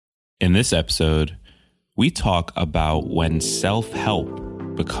In this episode, we talk about when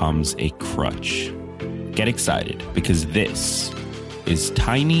self-help becomes a crutch. Get excited because this is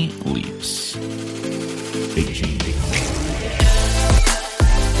Tiny Leaps. Big change.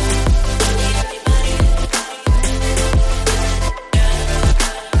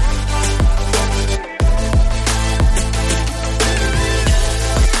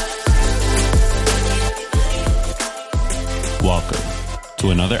 Welcome to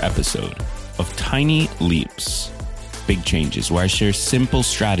another episode of Tiny Leaps, Big Changes, where I share simple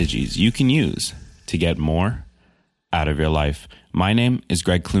strategies you can use to get more out of your life. My name is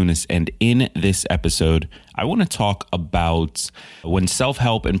Greg Clunis, and in this episode, I want to talk about when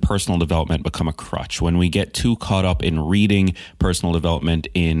self-help and personal development become a crutch, when we get too caught up in reading personal development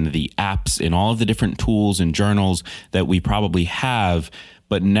in the apps, in all of the different tools and journals that we probably have,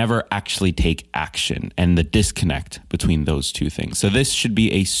 but never actually take action, and the disconnect between those two things. So this should be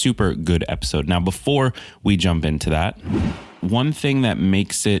a super good episode. Now, before we jump into that, one thing that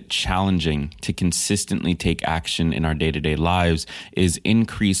makes it challenging to consistently take action in our day-to-day lives is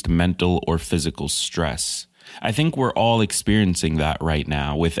increased mental or physical stress. I think we're all experiencing that right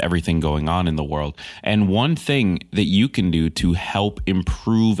now with everything going on in the world. And one thing that you can do to help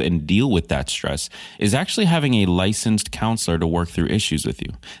improve and deal with that stress is actually having a licensed counselor to work through issues with you.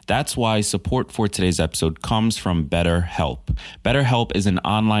 That's why support for today's episode comes from BetterHelp. BetterHelp is an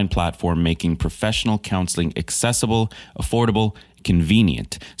online platform making professional counseling accessible, affordable,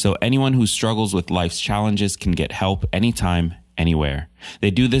 convenient. So anyone who struggles with life's challenges can get help anytime, anywhere.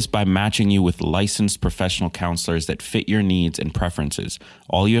 They do this by matching you with licensed professional counselors that fit your needs and preferences.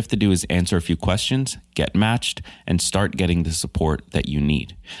 All you have to do is answer a few questions, get matched, and start getting the support that you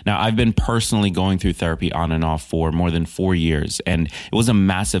need. Now, I've been personally going through therapy on and off for more than 4 years, and it was a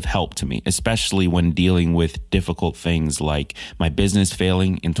massive help to me, especially when dealing with difficult things like my business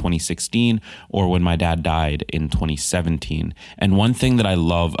failing in 2016 or when my dad died in 2017. And one thing that I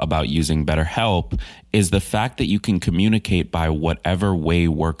love about using BetterHelp is the fact that you can communicate by whatever way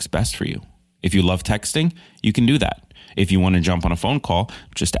works best for you. If you love texting, you can do that. If you want to jump on a phone call,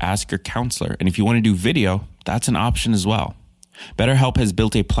 just ask your counselor. And if you want to do video, that's an option as well. BetterHelp has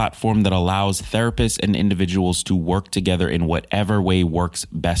built a platform that allows therapists and individuals to work together in whatever way works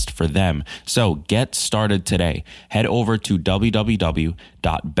best for them. So get started today. Head over to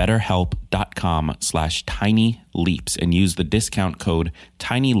www.betterhelp.com/tinyleaps and use the discount code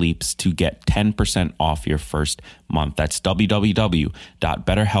tinyleaps to get 10% off your first month. That's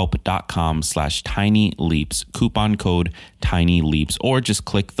www.betterhelp.com/tinyleaps, coupon code tinyleaps, or just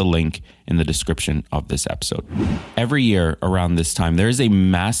click the link in the description of this episode. Every year around this time, there is a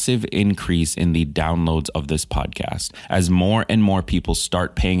massive increase in the downloads of this podcast as more and more people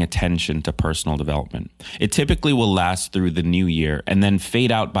start paying attention to personal development. It typically will last through the new year and then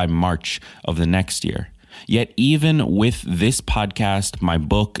fade out by March of the next year. Yet even with this podcast, my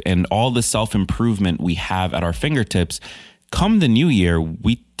book, and all the self-improvement we have at our fingertips, come the new year,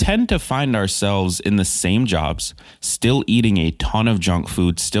 we tend to find ourselves in the same jobs, still eating a ton of junk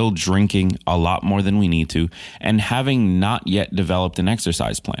food, still drinking a lot more than we need to, and having not yet developed an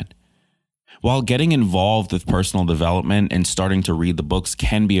exercise plan. While getting involved with personal development and starting to read the books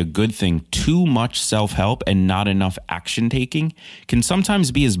can be a good thing, too much self-help and not enough action taking can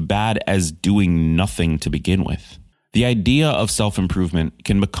sometimes be as bad as doing nothing to begin with. The idea of self-improvement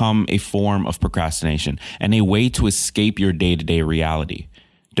can become a form of procrastination and a way to escape your day-to-day reality.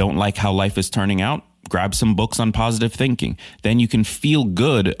 Don't like how life is turning out? Grab some books on positive thinking. Then you can feel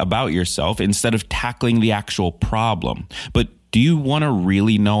good about yourself instead of tackling the actual problem. But do you want to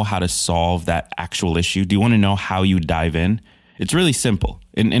really know how to solve that actual issue? Do you want to know how you dive in? It's really simple.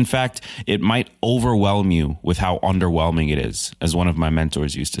 In fact, it might overwhelm you with how underwhelming it is, as one of my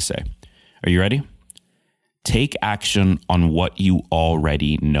mentors used to say. Are you ready? Take action on what you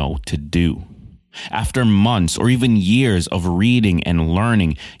already know to do. After months or even years of reading and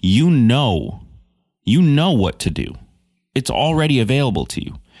learning, you know what to do. It's already available to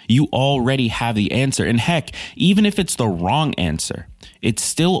you. You already have the answer. And heck, even if it's the wrong answer, it's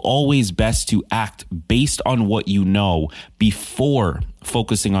still always best to act based on what you know before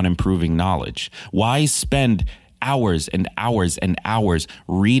focusing on improving knowledge. Why spend hours and hours and hours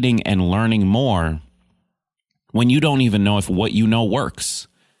reading and learning more when you don't even know if what you know works?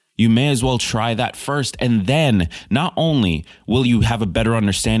 You may as well try that first. And then not only will you have a better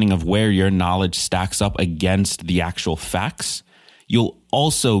understanding of where your knowledge stacks up against the actual facts, you'll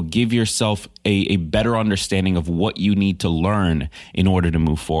also give yourself a better understanding of what you need to learn in order to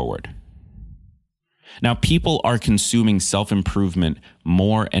move forward. Now, people are consuming self-improvement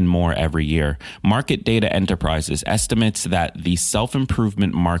more and more every year. Market Data Enterprises estimates that the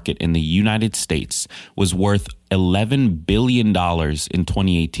self-improvement market in the United States was worth $11 billion in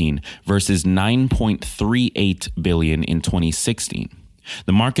 2018 versus $9.38 billion in 2016.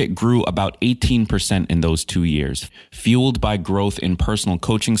 The market grew about 18% in those 2 years, fueled by growth in personal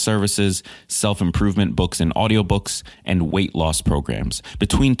coaching services, self-improvement books and audiobooks, and weight loss programs.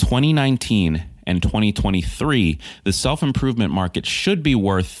 Between 2019 and 2023, the self-improvement market should be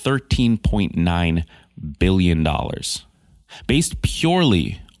worth $13.9 billion. Based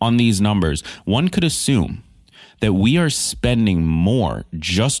purely on these numbers, one could assume that we are spending more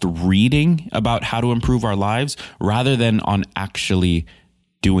just reading about how to improve our lives rather than on actually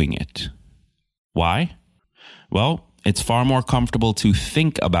doing it. Why? Well, it's far more comfortable to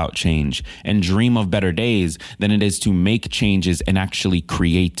think about change and dream of better days than it is to make changes and actually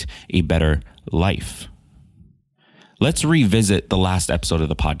create a better life. Let's revisit the last episode of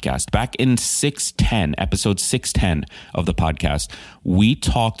the podcast. Back in episode 610 of the podcast, we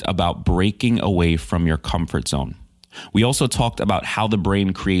talked about breaking away from your comfort zone. We also talked about how the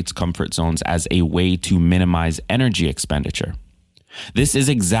brain creates comfort zones as a way to minimize energy expenditure. This is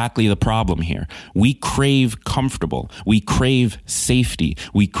exactly the problem here. We crave comfortable. We crave safety.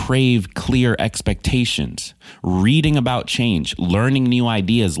 We crave clear expectations. Reading about change, learning new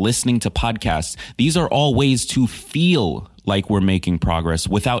ideas, listening to podcasts, these are all ways to feel like we're making progress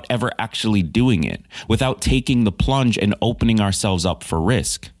without ever actually doing it, without taking the plunge and opening ourselves up for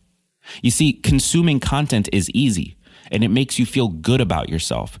risk. You see, consuming content is easy, and it makes you feel good about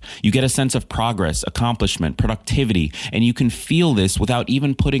yourself. You get a sense of progress, accomplishment, productivity, and you can feel this without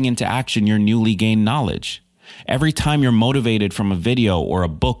even putting into action your newly gained knowledge. Every time you're motivated from a video or a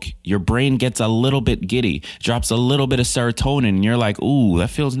book, your brain gets a little bit giddy, drops a little bit of serotonin, and you're like, ooh,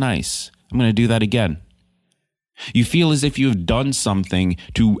 that feels nice. I'm going to do that again. You feel as if you've done something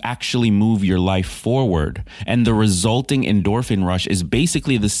to actually move your life forward, and the resulting endorphin rush is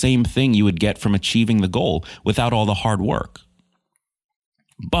basically the same thing you would get from achieving the goal without all the hard work.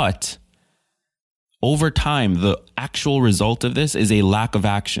 But over time, the actual result of this is a lack of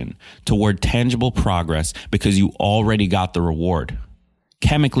action toward tangible progress because you already got the reward.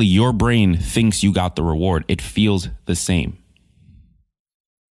 Chemically, your brain thinks you got the reward. It feels the same.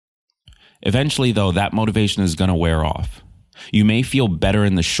 Eventually, though, that motivation is going to wear off. You may feel better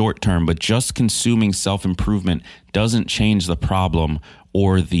in the short term, but just consuming self-improvement doesn't change the problem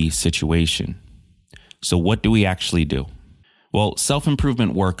or the situation. So what do we actually do? Well,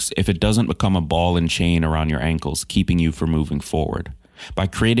 self-improvement works if it doesn't become a ball and chain around your ankles, keeping you from moving forward. By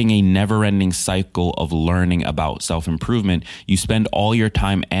creating a never-ending cycle of learning about self-improvement, you spend all your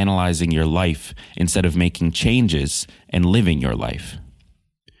time analyzing your life instead of making changes and living your life.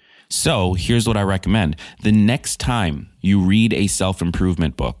 So here's what I recommend. The next time you read a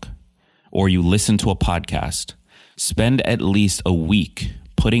self-improvement book or you listen to a podcast, spend at least a week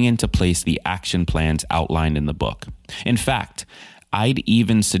putting into place the action plans outlined in the book. In fact, I'd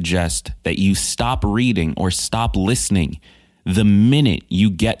even suggest that you stop reading or stop listening the minute you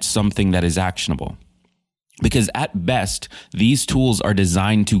get something that is actionable. Because at best, these tools are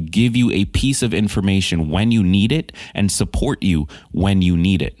designed to give you a piece of information when you need it and support you when you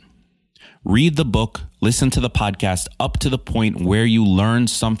need it. Read the book, listen to the podcast up to the point where you learn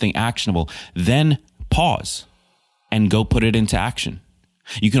something actionable, then pause and go put it into action.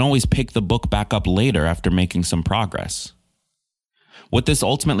 You can always pick the book back up later after making some progress. What this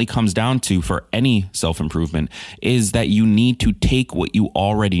ultimately comes down to for any self-improvement is that you need to take what you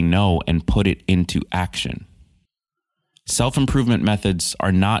already know and put it into action. Self-improvement methods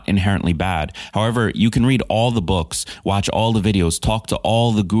are not inherently bad. However, you can read all the books, watch all the videos, talk to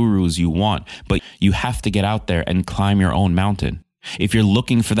all the gurus you want, but you have to get out there and climb your own mountain. If you're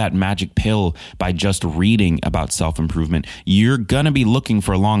looking for that magic pill by just reading about self-improvement, you're going to be looking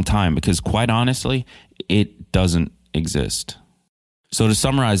for a long time because quite honestly, it doesn't exist. So to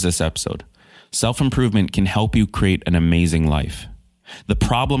summarize this episode, self-improvement can help you create an amazing life. The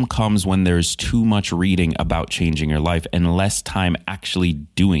problem comes when there's too much reading about changing your life and less time actually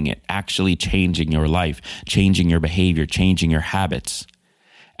doing it, actually changing your life, changing your behavior, changing your habits.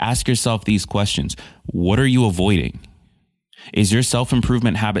 Ask yourself these questions. What are you avoiding? Is your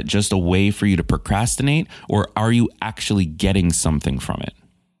self-improvement habit just a way for you to procrastinate, or are you actually getting something from it?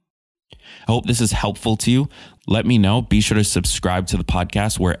 I hope this is helpful to you. Let me know. Be sure to subscribe to the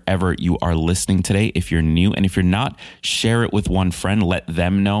podcast wherever you are listening today if you're new. And if you're not, share it with one friend. Let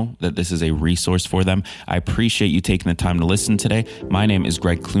them know that this is a resource for them. I appreciate you taking the time to listen today. My name is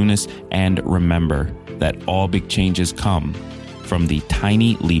Greg Clunis, and remember that all big changes come from the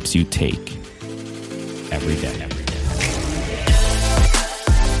tiny leaps you take every day.